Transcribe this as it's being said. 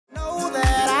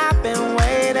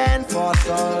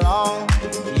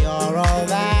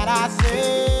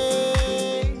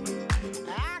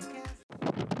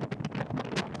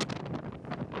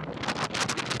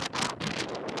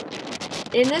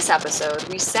In this episode,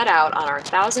 we set out on our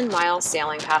 1,000-mile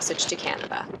sailing passage to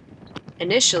Canada.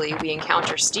 Initially, we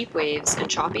encounter steep waves and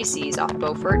choppy seas off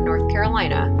Beaufort, North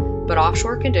Carolina, but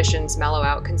offshore conditions mellow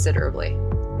out considerably.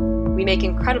 We make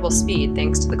incredible speed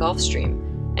thanks to the Gulf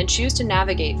Stream, and choose to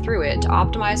navigate through it to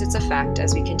optimize its effect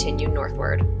as we continue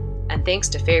northward. And thanks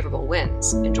to favorable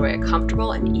winds, enjoy a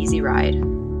comfortable and easy ride.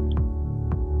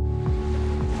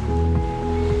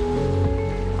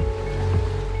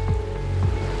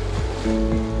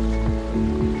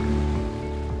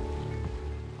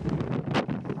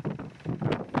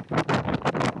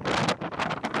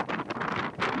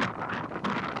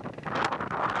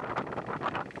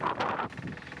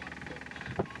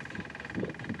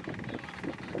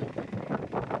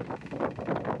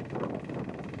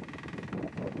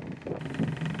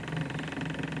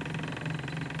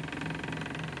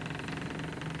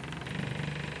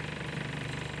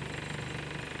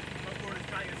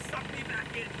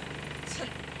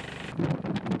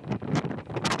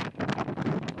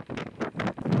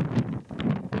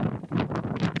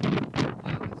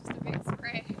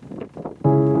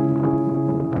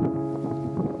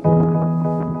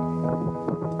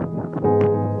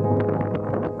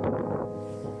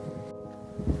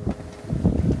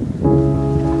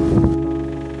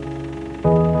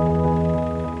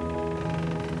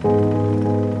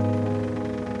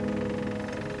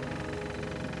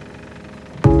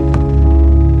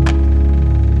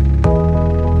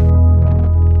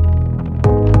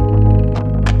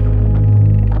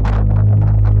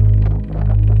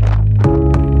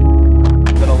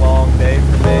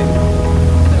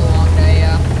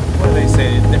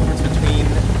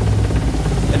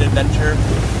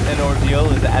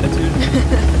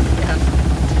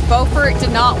 Beaufort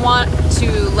did not want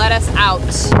to let us out.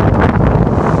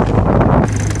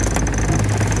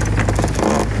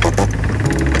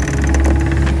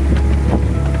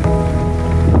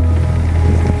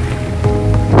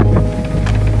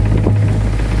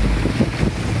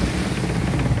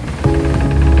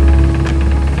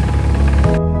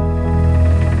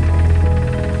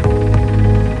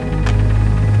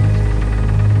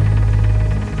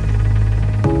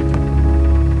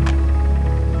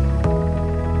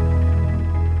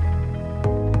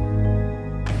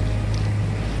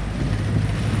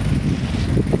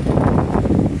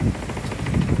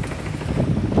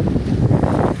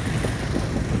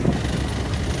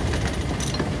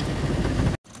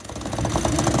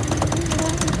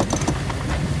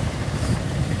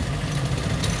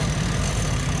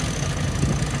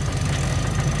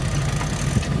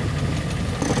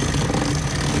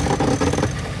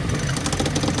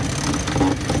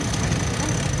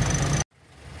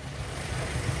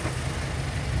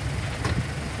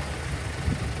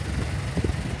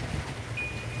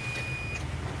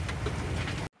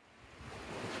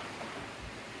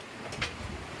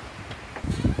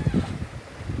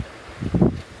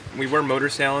 We were motor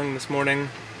sailing this morning.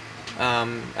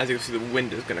 As you can see, the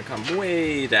wind is going to come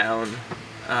way down.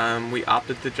 We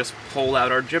opted to just pull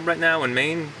out our jib right now in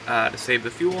Maine to save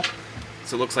the fuel.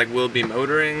 So it looks like we'll be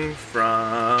motoring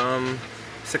from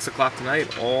 6 o'clock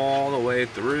tonight all the way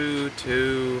through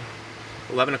to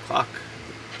 11 o'clock.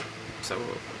 So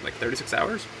like 36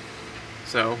 hours.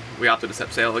 So we opted to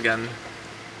set sail again,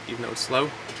 even though it's slow,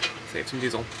 save some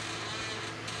diesel.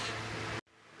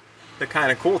 The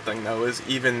kind of cool thing though is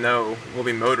even though we'll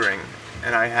be motoring,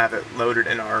 and I have it loaded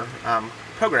in our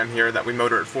program here that we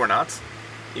motor at 4 knots,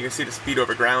 you can see the speed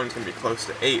over ground is going to be close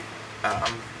to 8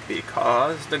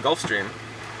 because the Gulf Stream.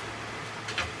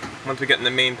 Once we get in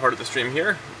the main part of the stream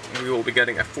here, we will be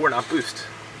getting a 4-knot boost.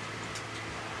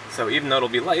 So even though it'll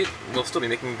be light, we'll still be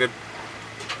making good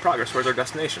progress towards our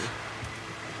destination.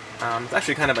 It's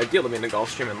actually kind of ideal to be in the Gulf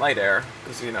Stream in light air,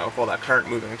 because you know, if all that current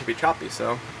moving, it could be choppy,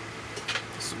 so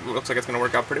it looks like it's going to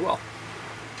work out pretty well.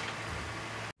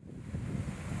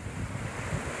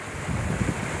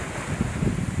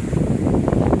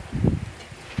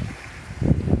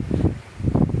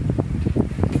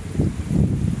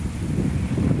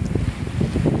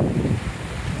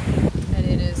 And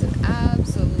it is an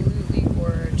absolutely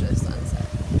gorgeous sunset.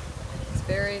 It's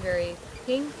very, very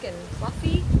pink and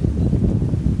fluffy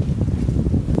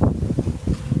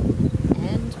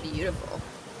and beautiful.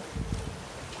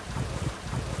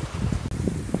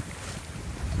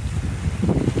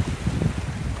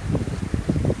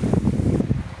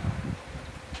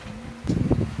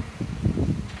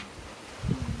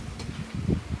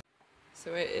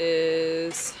 So it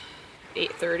is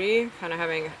 8:30, kind of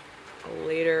having a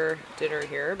later dinner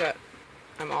here, but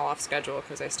I'm all off schedule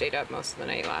because I stayed up most of the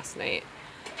night last night.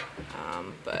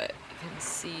 But you can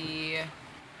see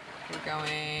We're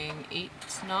going 8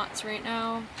 knots right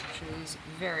now, which is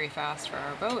very fast for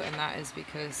our boat, and that is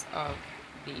because of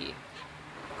the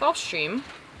Gulf Stream.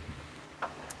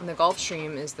 And the Gulf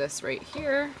Stream is this right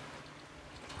here.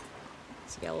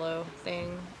 This yellow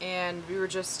thing. And we were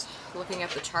just looking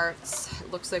at the charts.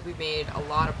 It looks like we made a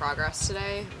lot of progress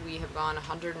today. We have gone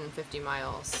 150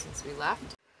 miles since we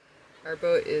left. Our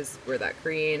boat is where that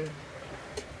green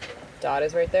dot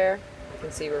is right there. You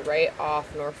can see we're right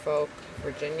off Norfolk,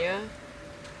 Virginia.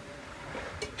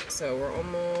 So we're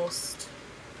almost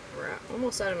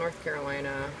out of North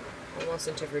Carolina, almost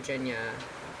into Virginia,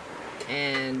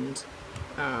 and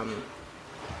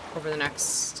over the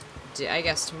next day, I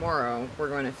guess tomorrow, we're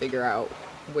going to figure out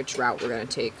which route we're going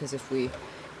to take, because if we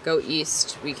go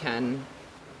east, we can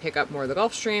pick up more of the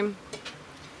Gulf Stream,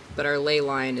 but our ley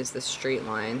line is this straight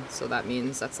line, so that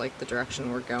means that's like the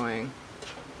direction we're going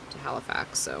to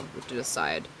Halifax. So we have to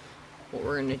decide what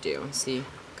we're going to do and see,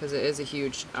 because it is a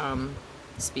huge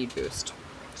speed boost.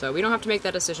 So we don't have to make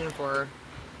that decision for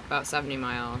about 70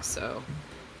 miles. So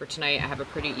for tonight, I have a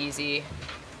pretty easy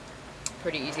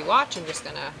watch. I'm just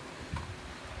gonna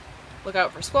look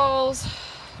out for squalls,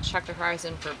 check the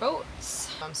horizon for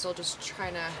boats. I'm still just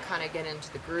trying to kind of get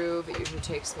into the groove. It usually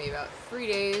takes me about 3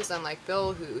 days, unlike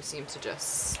Bill, who seems to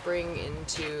just spring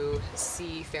into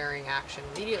seafaring action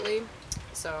immediately.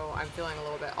 So I'm feeling a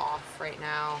little bit off right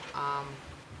now.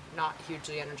 Not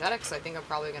hugely energetic, so I think I'm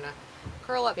probably gonna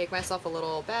curl up, make myself a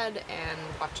little bed, and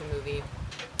watch a movie,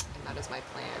 and that is my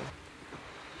plan.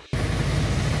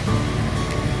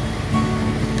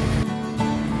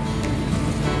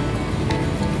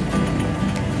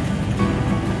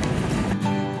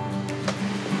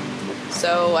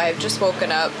 So I've just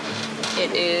woken up.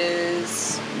 It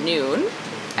is noon.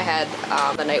 I had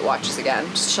the night watches again.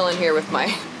 Just chilling here with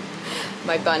my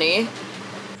bunny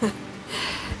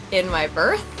in my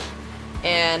berth.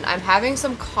 And I'm having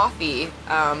some coffee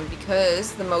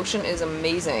because the motion is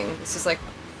amazing. This is like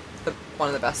one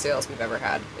of the best sails we've ever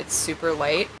had. It's super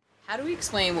light. How do we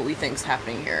explain what we think's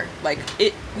happening here? Like,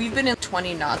 we've been in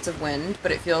 20 knots of wind,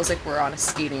 but it feels like we're on a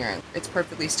skating rink. It's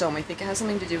perfectly still, and we think it has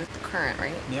something to do with the current,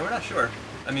 right? Yeah, we're not sure.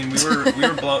 I mean, it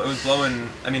was blowing,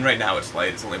 I mean, right now it's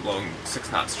light, it's only blowing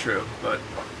 6 knots true, but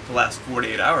the last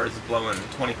 48 hours it's blowing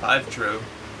 25 true,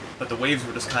 but the waves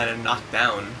were just kind of knocked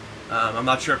down. I'm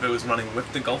not sure if it was running with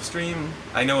the Gulf Stream.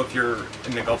 I know if you're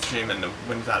in the Gulf Stream and the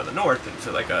wind's out of the north, it's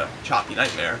like a choppy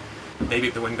nightmare. Maybe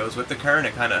if the wind goes with the current,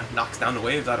 it kind of knocks down the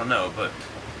waves, I don't know, but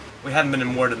we haven't been in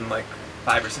more than like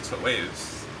 5 or 6 foot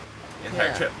waves the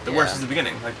entire trip. The worst is the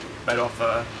beginning, like right off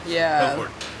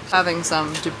Beaufort. Having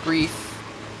some debrief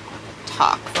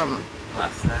talk from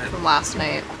last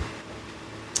night,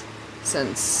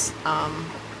 since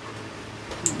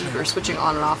we're switching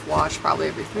on and off watch probably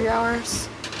every 3 hours.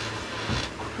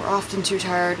 We're often too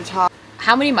tired to talk.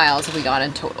 How many miles have we gone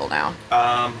in total now?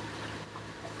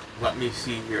 Let me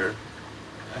see here.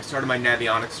 I started my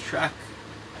Navionics trek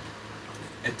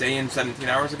a day and 17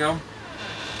 hours ago,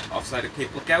 offside of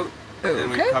Cape Lookout,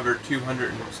 and we covered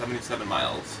 277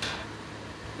 miles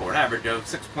for an average of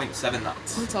 6.7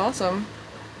 knots. That's awesome.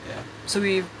 Yeah. So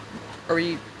are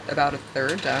we about a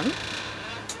third done?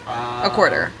 A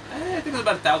quarter. I think it's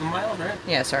about 1,000 miles, right?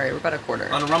 Yeah, sorry, we're about a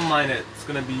quarter. On a run line, it's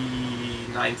going to be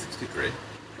 963.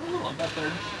 About a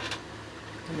third.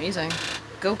 Amazing.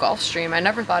 Go Gulf Stream. I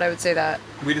never thought I would say that.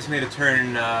 We just made a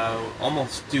turn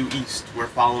almost due east. We're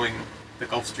following the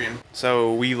Gulf Stream.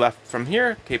 So we left from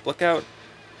here, Cape Lookout.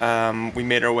 We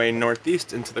made our way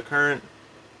northeast into the current,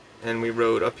 and we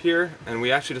rode up here, and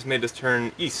we actually just made this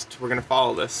turn east. We're going to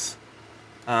follow this,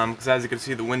 because as you can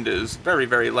see, the wind is very,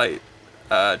 very light.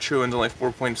 True wind's only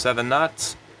 4.7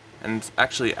 knots, and it's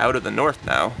actually out of the north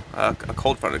now. A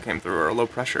cold front that came through, or a low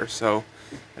pressure, so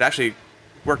it actually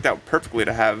worked out perfectly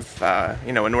to have a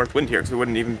north wind here, because we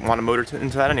wouldn't even want to motor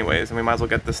into that anyways, and we might as well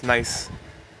get this nice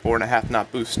 4.5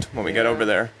 knot boost when we get over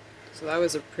there. So that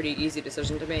was a pretty easy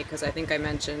decision to make, because I think I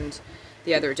mentioned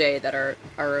the other day that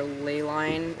our ley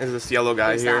line is this yellow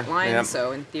guy is here. That line,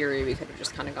 so in theory we could have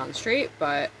just kind of gone straight,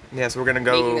 but yeah, so we're gonna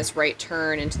go. Making this right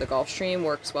turn into the Gulf Stream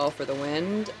works well for the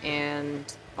wind,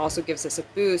 and also gives us a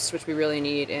boost, which we really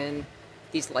need in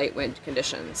these light wind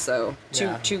conditions. So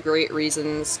two great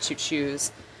reasons to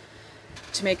choose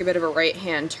to make a bit of a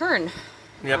right-hand turn.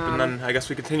 Yep, and then I guess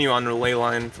we continue on the ley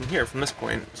line from here, from this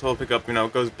point. So we'll pick up,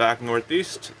 it goes back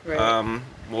northeast. Right.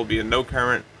 We'll be in no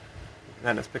current.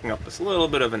 Then it's picking up this little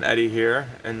bit of an eddy here,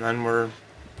 and then we're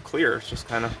clear. It's just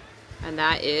kind of... And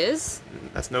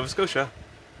that's Nova Scotia.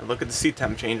 And look at the sea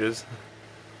temp changes.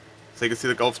 So you can see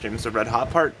the Gulf Stream is the red hot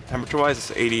part. Temperature-wise,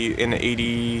 it's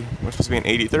 80, we're supposed to be in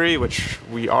 83, which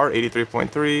we are 83.3,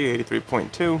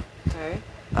 83.2. Okay.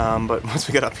 But once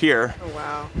we get up here, Oh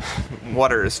wow.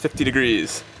 water is 50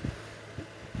 degrees.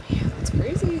 Man, that's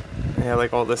crazy. Yeah,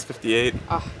 like all this 58.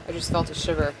 Oh, I just felt a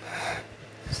shiver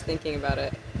just thinking about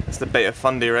it. It's the Bay of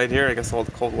Fundy right here. I guess all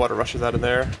the cold water rushes out of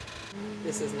there.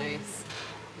 This is nice.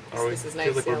 This is nice.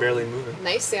 Feels like we're barely moving.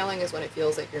 Nice sailing is when it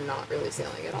feels like you're not really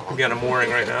sailing at all. We'll be on a mooring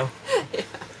right now. Yeah.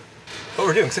 But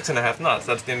we're doing 6.5 knots.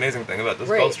 That's the amazing thing about this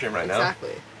Gulf Stream right now.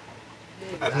 Exactly.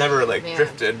 I've never like Man.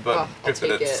 drifted, but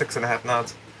drifted at it. 6.5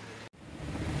 knots.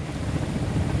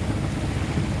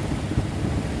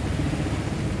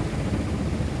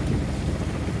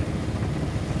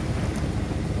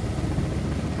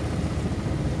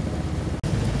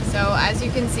 So as you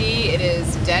can see, it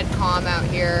is dead calm out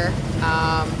here.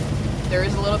 There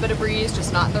is a little bit of breeze,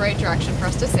 just not in the right direction for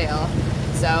us to sail.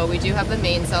 So we do have the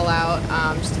mainsail out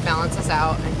just to balance us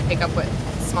out and pick up what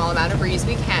small amount of breeze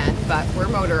we can, but we're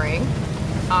motoring.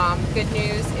 Good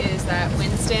news is that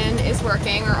Winston is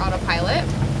working, our autopilot.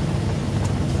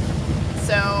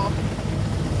 So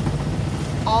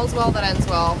all's well that ends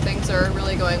well. Things are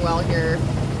really going well here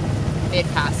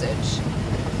mid-passage.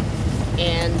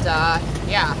 And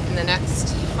yeah, in the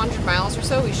next 100 miles or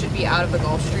so, we should be out of the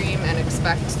Gulf Stream and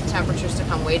expect temperatures to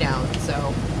come way down.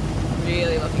 So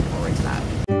really looking